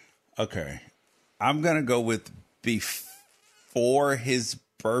 Okay. I'm going to go with before his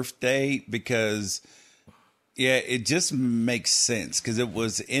birthday because, it just makes sense because it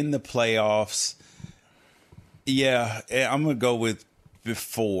was in the playoffs. Yeah, I'm going to go with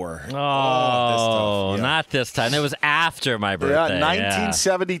before. That's tough. Not this time. It was after my birthday.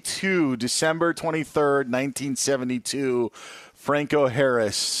 1972, December 23rd, 1972. Franco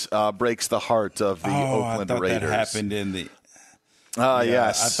Harris breaks the heart of the Oakland I thought Raiders. That happened in the.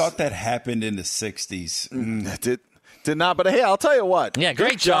 Yes. I thought that happened in the 60s. Did not, but hey, I'll tell you what. Yeah,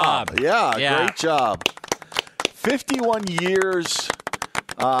 great job. Yeah, great job. 51 years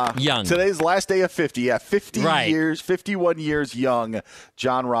young. Today's the last day of 50. Yeah, 50 right. years, 51 years young.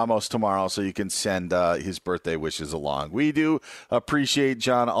 John Ramos tomorrow, so you can send his birthday wishes along. We do appreciate,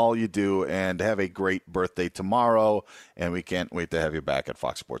 John, all you do, and have a great birthday tomorrow. And we can't wait to have you back at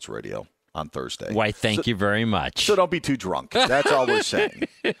Fox Sports Radio on Thursday. Why, thank you very much. So don't be too drunk. That's all we're saying.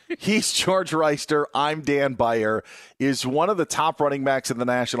 He's George Reister. I'm Dan Beyer. Is one of the top running backs in the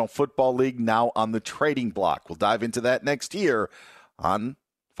National Football League, now on the trading block. We'll dive into that next year on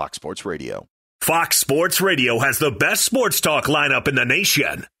Fox Sports Radio. Fox Sports Radio has the best sports talk lineup in the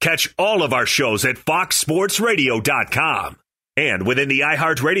nation. Catch all of our shows at foxsportsradio.com. And within the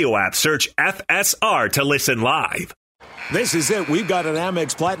iHeartRadio app, search FSR to listen live. This is it. We've got an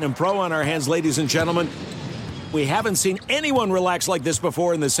Amex Platinum Pro on our hands, ladies and gentlemen. We haven't seen anyone relax like this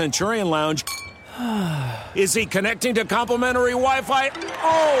before in the Centurion Lounge. Is he connecting to complimentary Wi-Fi?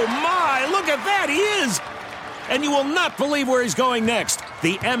 Oh, my. Look at that. He is. and you will not believe where he's going next.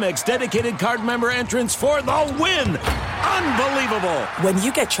 The Amex dedicated card member entrance for the win. Unbelievable. When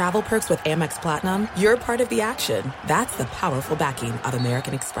you get travel perks with Amex Platinum, you're part of the action. That's the powerful backing of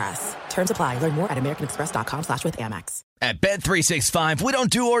American Express. Terms apply. Learn more at americanexpress.com/withAmex. At Bet365, we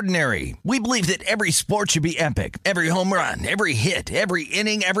don't do ordinary. We believe that every sport should be epic. Every home run, every hit, every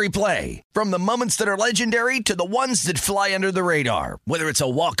inning, every play. From the moments that are legendary to the ones that fly under the radar. Whether it's a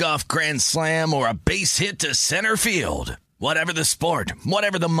walk-off grand slam or a base hit to center field. Whatever the sport,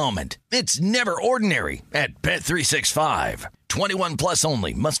 whatever the moment. It's never ordinary at Bet365. 21 plus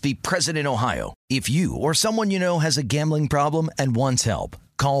only. Must be present in Ohio. If you or someone you know has a gambling problem and wants help,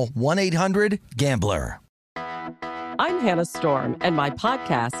 call 1-800-GAMBLER. I'm Hannah Storm, and my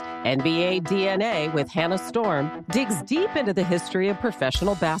podcast, NBA DNA with Hannah Storm, digs deep into the history of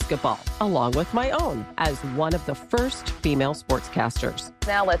professional basketball, along with my own, as one of the first female sportscasters.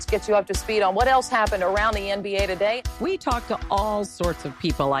 Now let's get you up to speed on what else happened around the NBA today. We talked to all sorts of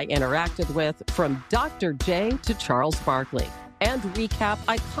people I interacted with, from Dr. J to Charles Barkley, and recap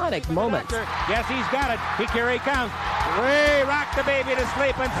iconic moments. Yes, he's got it. Here he comes. Way rock the baby to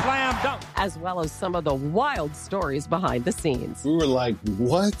sleep and slam dunk. As well as some of the wild stories behind the scenes. We were like,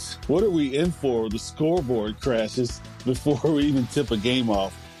 what? What are we in for? The scoreboard crashes before we even tip a game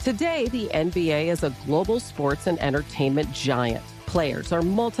off. Today, the NBA is a global sports and entertainment giant. Players are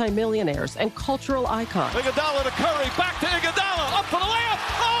multimillionaires and cultural icons. Iguodala to Curry, back to Iguodala, up for the layup.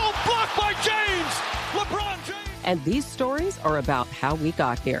 Oh, blocked by James. LeBron James. And these stories are about how we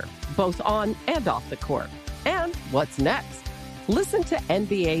got here, both on and off the court. And what's next? Listen to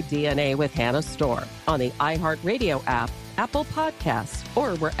NBA DNA with Hannah Storm on the iHeartRadio app, Apple Podcasts,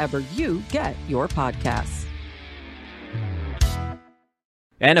 or wherever you get your podcasts.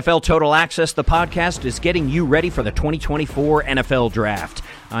 NFL Total Access, the podcast, is getting you ready for the 2024 NFL Draft.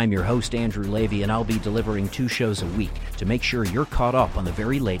 I'm your host, Andrew Levy, and I'll be delivering 2 shows a week to make sure you're caught up on the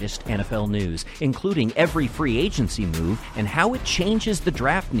very latest NFL news, including every free agency move and how it changes the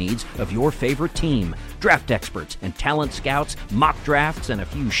draft needs of your favorite team. Draft experts and talent scouts, mock drafts, and a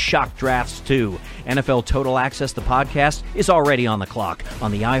few shock drafts, too. NFL Total Access, the podcast, is already on the clock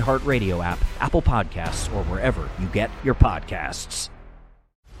on the iHeartRadio app, Apple Podcasts, or wherever you get your podcasts.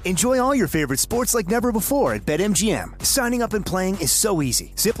 Enjoy all your favorite sports like never before at BetMGM. Signing up and playing is so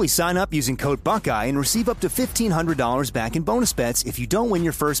easy. Simply sign up using code Buckeye and receive up to $1,500 back in bonus bets if you don't win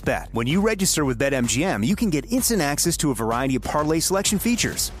your first bet. When you register with BetMGM, you can get instant access to a variety of parlay selection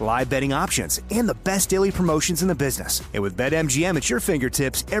features, live betting options, and the best daily promotions in the business. And with BetMGM at your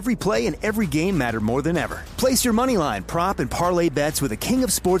fingertips, every play and every game matter more than ever. Place your moneyline, prop, and parlay bets with the king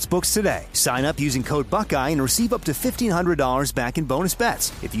of sportsbooks today. Sign up using code Buckeye and receive up to $1,500 back in bonus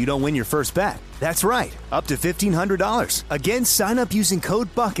bets if you don't win your first bet. That's right, up to $1,500. Again, sign up using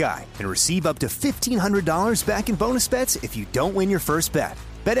code Buckeye and receive up to $1,500 back in bonus bets if you don't win your first bet.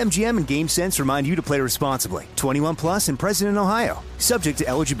 BetMGM and GameSense remind you to play responsibly. 21 plus and present in Ohio. Subject to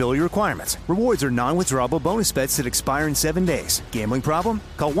eligibility requirements. Rewards are non-withdrawable bonus bets that expire in 7 days. Gambling problem?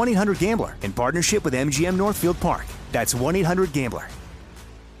 Call 1-800-GAMBLER in partnership with MGM Northfield Park. That's 1-800-GAMBLER.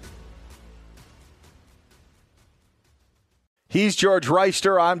 He's George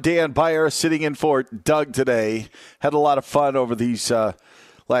Reister. I'm Dan Byer, sitting in for Doug today. Had a lot of fun over these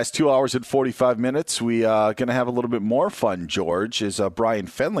last 2 hours and 45 minutes. We are going to have a little bit more fun, George, as Brian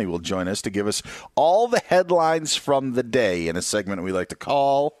Fenley will join us to give us all the headlines from the day in a segment we like to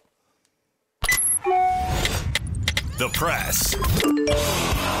call The Press.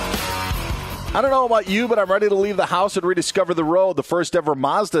 I don't know about you, but I'm ready to leave the house and rediscover the road. The first ever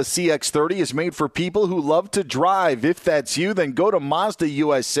Mazda CX-30 is made for people who love to drive. If that's you, then go to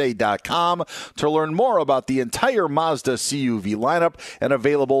MazdaUSA.com to learn more about the entire Mazda CUV lineup and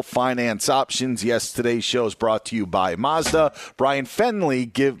available finance options. Yes, today's show is brought to you by Mazda. Brian Fenley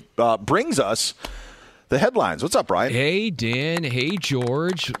brings us the headlines. What's up, Brian? Hey, Dan. Hey,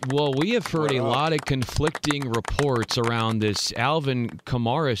 George. Well, we have heard a lot of conflicting reports around this Alvin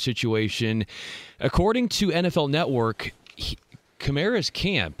Kamara situation. According to NFL Network, Kamara's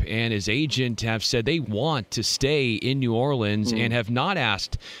camp and his agent have said they want to stay in New Orleans and have not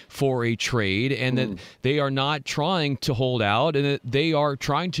asked for a trade, and that they are not trying to hold out, and that they are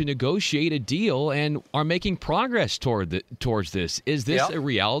trying to negotiate a deal and are making progress towards this. Is this a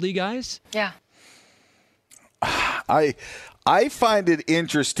reality, guys? Yeah. I find it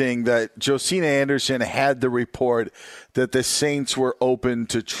interesting that Josina Anderson had the report that the Saints were open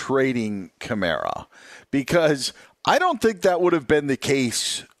to trading Kamara, because I don't think that would have been the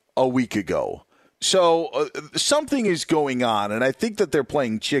case a week ago. So something is going on, and I think that they're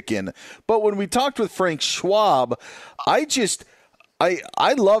playing chicken. But when we talked with Frank Schwab,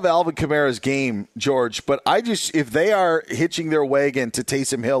 I love Alvin Kamara's game, George, but if they are hitching their wagon to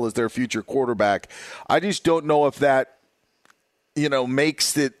Taysom Hill as their future quarterback, I just don't know if that,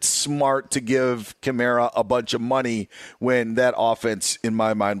 makes it smart to give Kamara a bunch of money when that offense, in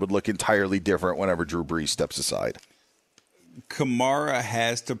my mind, would look entirely different whenever Drew Brees steps aside. Kamara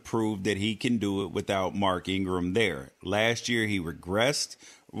has to prove that he can do it without Mark Ingram there. Last year he regressed,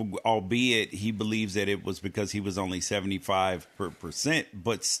 albeit he believes that it was because he was only 75%.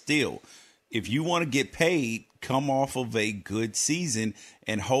 But still, if you want to get paid, come off of a good season,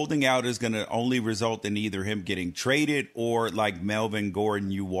 and holding out is going to only result in either him getting traded or, like Melvin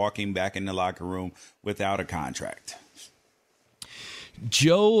Gordon, you walking back in the locker room without a contract.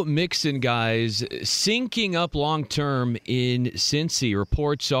 Joe Mixon, guys, syncing up long-term in Cincy.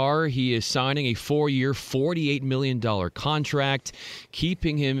 Reports are he is signing a 4-year, $48 million contract,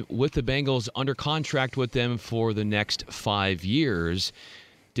 keeping him with the Bengals under contract with them for the next 5 years.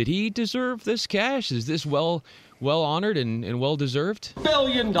 Did he deserve this cash? Is this well honored and well deserved? $1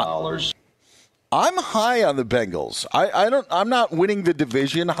 billion. I'm high on the Bengals. I'm not winning the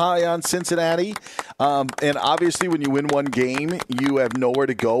division high on Cincinnati. And obviously when you win one game, you have nowhere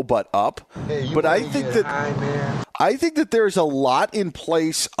to go but up. But I think that there's a lot in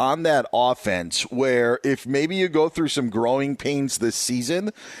place on that offense where if maybe you go through some growing pains this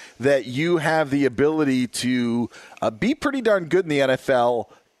season, that you have the ability to be pretty darn good in the NFL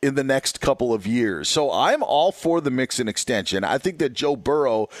in the next couple of years. So I'm all for the Mixon extension. I think that Joe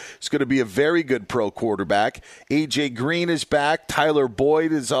Burrow is going to be a very good pro quarterback. A.J. Green is back. Tyler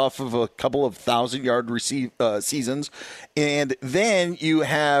Boyd is off of a couple of 1,000-yard seasons. And then you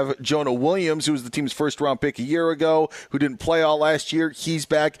have Jonah Williams, who was the team's first-round pick a year ago, who didn't play all last year. He's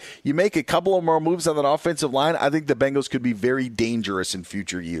back. You make a couple of more moves on that offensive line, I think the Bengals could be very dangerous in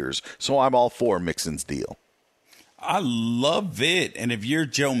future years. So I'm all for Mixon's deal. I love it. And if you're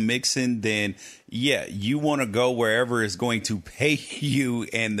Joe Mixon, then yeah, you want to go wherever is going to pay you.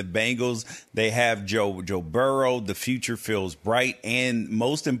 And the Bengals, they have Joe Burrow. The future feels bright. And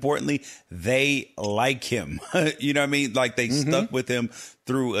most importantly, they like him. You know what I mean? Like they stuck with him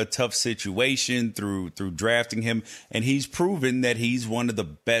through a tough situation, through drafting him. And he's proven that he's one of the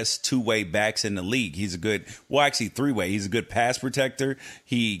best two-way backs in the league. He's a good, three-way. He's a good pass protector.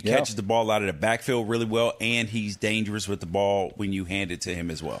 He catches the ball out of the backfield really well. And he's dangerous with the ball when you hand it to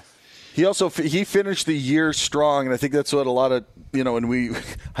him as well. He finished the year strong, and I think that's what a lot of,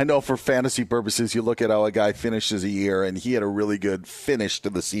 I know for fantasy purposes, you look at how a guy finishes a year, and he had a really good finish to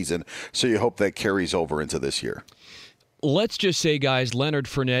the season, so you hope that carries over into this year. Let's just say, guys, Leonard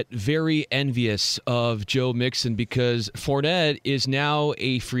Fournette, very envious of Joe Mixon because Fournette is now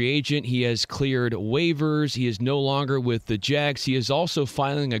a free agent. He has cleared waivers. He is no longer with the Jags. He is also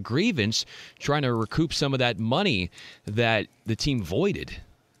filing a grievance, trying to recoup some of that money that the team voided.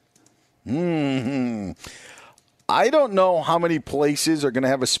 I don't know how many places are going to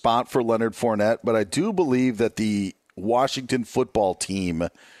have a spot for Leonard Fournette, but I do believe that the Washington football team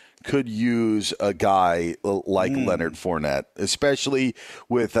could use a guy like Leonard Fournette, especially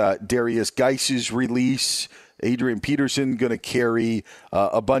with Darius Geis's release. Adrian Peterson going to carry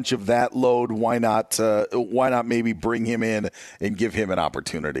a bunch of that load. Why not maybe bring him in and give him an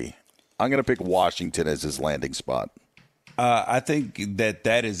opportunity? I'm going to pick Washington as his landing spot. I think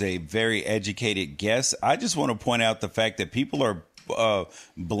that is a very educated guess. I just want to point out the fact that people are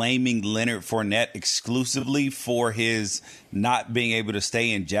blaming Leonard Fournette exclusively for his not being able to stay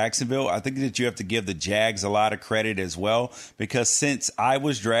in Jacksonville. I think that you have to give the Jags a lot of credit as well, because since I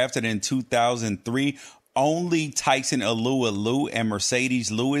was drafted in 2003, only Tyson Alualu and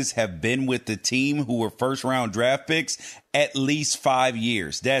Mercedes Lewis have been with the team who were first-round draft picks at least 5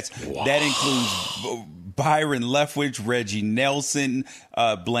 years. That includes Byron Leftwich, Reggie Nelson,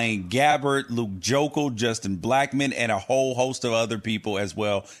 Blaine Gabbert, Luke Jokel, Justin Blackmon, and a whole host of other people as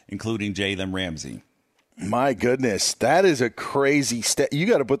well, including Jalen Ramsey. My goodness, that is a crazy stat. You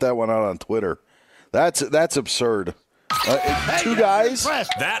got to put that one out on Twitter. That's absurd. Two guys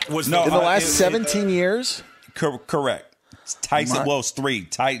that was in the last 17 years? Correct. Tyson, it's three.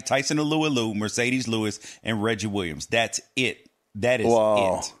 Tyson Alualu, Mercedes Lewis, and Reggie Williams. That's it. That is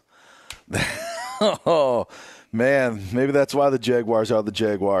it. Oh, man. Maybe that's why the Jaguars are the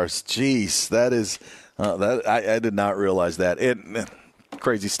Jaguars. Jeez, that is I did not realize that.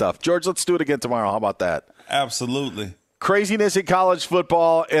 Crazy stuff. George, let's do it again tomorrow. How about that? Absolutely. Craziness in college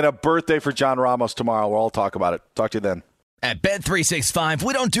football and a birthday for John Ramos tomorrow. We'll all talk about it. Talk to you then. At Bet365,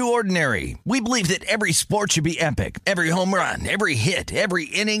 we don't do ordinary. We believe that every sport should be epic. Every home run, every hit, every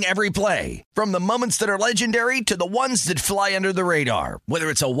inning, every play. From the moments that are legendary to the ones that fly under the radar. Whether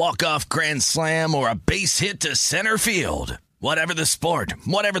it's a walk-off grand slam or a base hit to center field. Whatever the sport,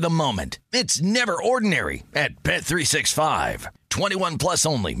 whatever the moment, it's never ordinary at Bet365. 21 plus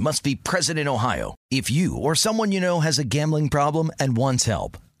only. Must be present in Ohio. If you or someone you know has a gambling problem and wants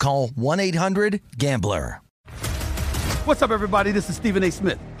help, call 1-800-GAMBLER. What's up, everybody? This is Stephen A.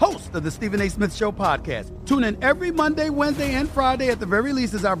 Smith, host of the Stephen A. Smith Show podcast. Tune in every Monday, Wednesday, and Friday at the very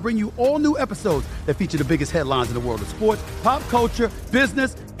least as I bring you all new episodes that feature the biggest headlines in the world of sports, pop culture,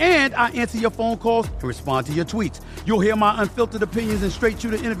 business, and I answer your phone calls and respond to your tweets. You'll hear my unfiltered opinions and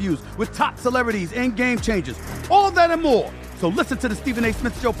straight-shooter interviews with top celebrities and game changers. All that and more. So listen to the Stephen A.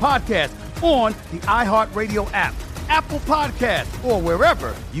 Smith Show podcast on the iHeartRadio app, Apple Podcasts, or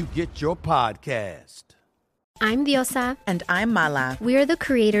wherever you get your podcast. I'm Diosa. And I'm Mala. We are the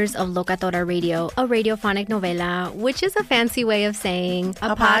creators of Locatora Radio, a radiophonic novela, which is a fancy way of saying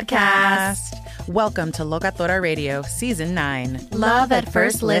a podcast. Welcome to Locatora Radio, Season 9. Love at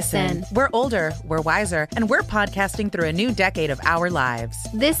first listen. We're older, we're wiser, and we're podcasting through a new decade of our lives.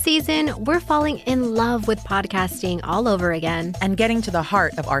 This season, we're falling in love with podcasting all over again. And getting to the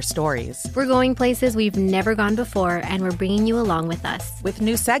heart of our stories. We're going places we've never gone before, and we're bringing you along with us. With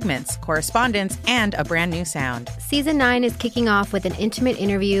new segments, correspondence, and a brand new sound. Season 9 is kicking off with an intimate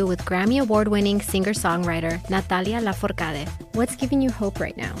interview with Grammy Award-winning singer-songwriter Natalia Lafourcade. What's giving you hope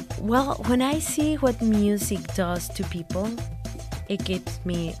right now? Well, when I see what music does to people, it gives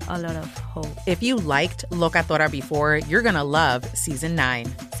me a lot of hope. If you liked Locatora before, you're going to love Season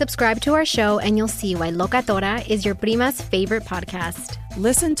 9. Subscribe to our show and you'll see why Locatora is your prima's favorite podcast.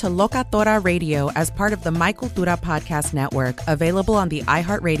 Listen to Locatora Radio as part of the My Cultura Podcast Network, available on the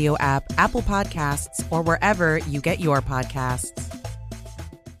iHeartRadio app, Apple Podcasts, or wherever you get your podcasts.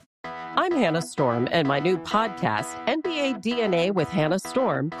 I'm Hannah Storm, and my new podcast, NBA DNA with Hannah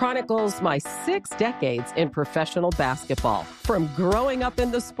Storm, chronicles my 6 decades in professional basketball. From growing up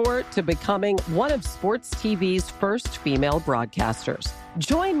in the sport to becoming one of sports TV's first female broadcasters.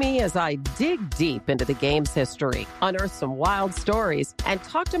 Join me as I dig deep into the game's history, unearth some wild stories, and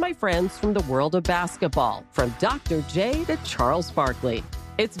talk to my friends from the world of basketball, from Dr. J to Charles Barkley.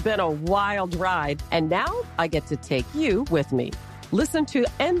 It's been a wild ride, and now I get to take you with me. Listen to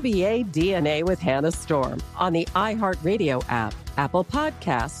NBA DNA with Hannah Storm on the iHeartRadio app, Apple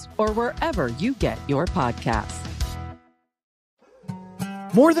Podcasts, or wherever you get your podcasts.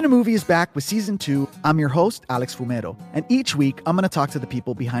 More Than a Movie is back with Season 2. I'm your host, Alex Fumero, and each week I'm going to talk to the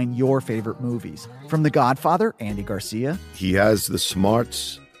people behind your favorite movies. From The Godfather, Andy Garcia. He has the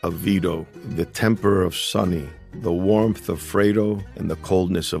smarts of Vito, the temper of Sonny, the warmth of Fredo, and the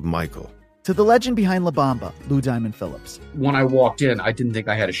coldness of Michael. To the legend behind La Bamba, Lou Diamond Phillips. When I walked in, I didn't think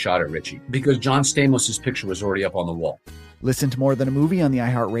I had a shot at Richie because John Stamos' picture was already up on the wall. Listen to More Than a Movie on the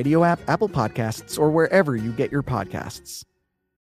iHeartRadio app, Apple Podcasts, or wherever you get your podcasts.